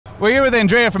We're here with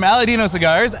Andrea from Aladino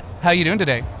Cigars. How are you doing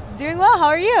today? Doing well, how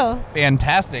are you?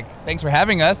 Fantastic. Thanks for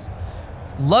having us.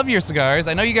 Love your cigars.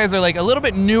 I know you guys are like a little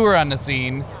bit newer on the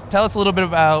scene. Tell us a little bit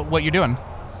about what you're doing.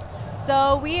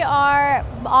 So we are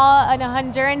an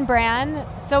Honduran brand.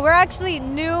 So we're actually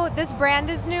new. This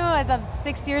brand is new as of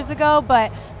 6 years ago,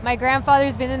 but my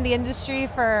grandfather's been in the industry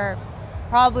for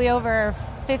probably over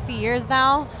 50 years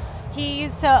now. He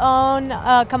used to own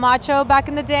Camacho back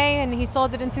in the day, and he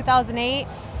sold it in 2008.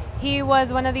 He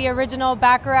was one of the original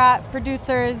Baccarat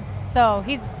producers, so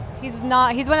he's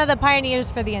one of the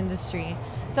pioneers for the industry.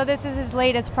 So this is his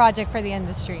latest project for the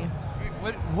industry.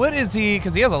 What is he,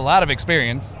 because he has a lot of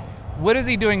experience, what is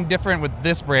he doing different with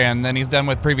this brand than he's done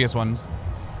with previous ones?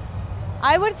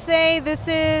 I would say this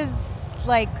is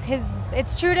like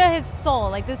it's true to his soul.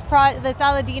 Like this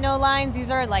Aladino lines, these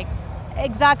are like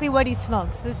exactly what he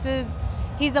smokes.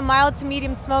 He's a mild to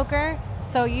medium smoker.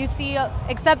 So you see,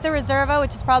 except the Reserva,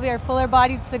 which is probably our fuller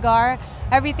bodied cigar,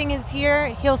 everything is here,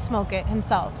 he'll smoke it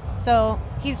himself. So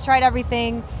he's tried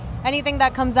everything. Anything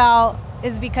that comes out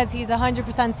is because he's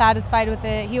 100% satisfied with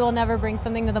it. He will never bring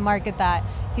something to the market that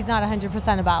he's not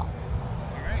 100% about.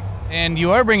 All right. And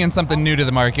you are bringing something new to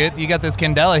the market. You got this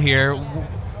candela here.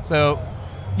 So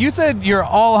you said you're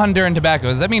all Honduran tobacco.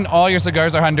 Does that mean all your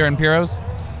cigars are Honduran puros?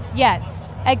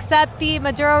 Yes, except the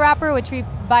Maduro wrapper, which we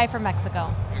buy from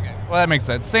Mexico. Okay. Well, that makes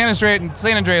sense. San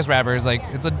Andreas wrapper is like,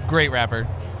 it's a great wrapper.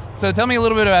 So tell me a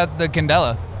little bit about the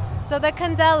candela. So the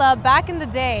candela, back in the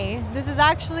day, this is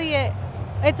actually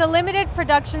it's a limited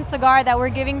production cigar that we're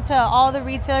giving to all the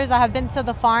retailers that have been to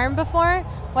the farm before,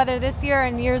 whether this year or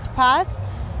in years past.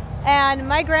 And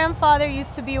my grandfather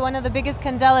used to be one of the biggest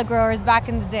candela growers back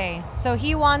in the day. So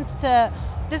he wants to,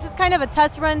 this is kind of a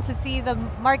test run to see the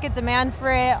market demand for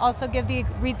it, also give the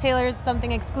retailers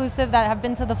something exclusive that have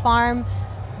been to the farm.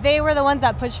 They were the ones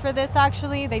that pushed for this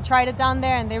actually. They tried it down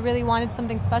there and they really wanted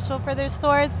something special for their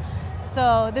stores.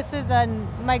 So this is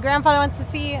my grandfather wants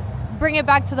to bring it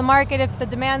back to the market if the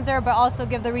demand's there, but also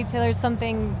give the retailers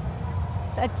something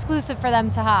exclusive for them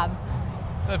to have.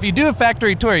 So if you do a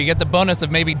factory tour, you get the bonus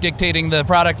of maybe dictating the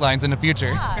product lines in the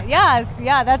future. Yeah,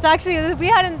 that's actually, we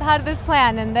hadn't had this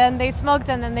plan, and then they smoked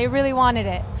and then they really wanted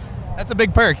it. That's a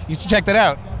big perk. You should check that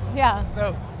out. Yeah.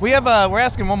 So we're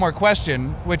asking one more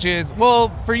question, which is,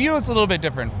 well, for you it's a little bit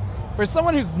different. For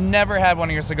someone who's never had one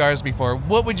of your cigars before,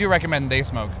 what would you recommend they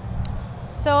smoke?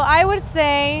 So I would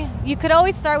say you could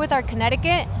always start with our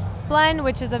Connecticut blend,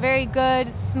 which is a very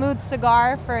good, smooth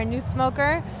cigar for a new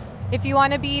smoker. If you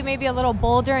want to be maybe a little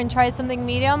bolder and try something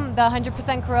medium, the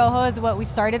 100% Corojo is what we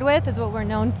started with, is what we're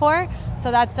known for.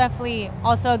 So that's definitely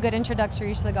also a good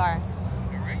introductory cigar.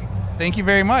 All right. Thank you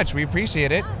very much. We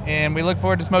appreciate it. And we look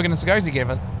forward to smoking the cigars you gave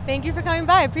us. Thank you for coming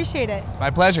by. I appreciate it. It's my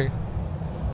pleasure.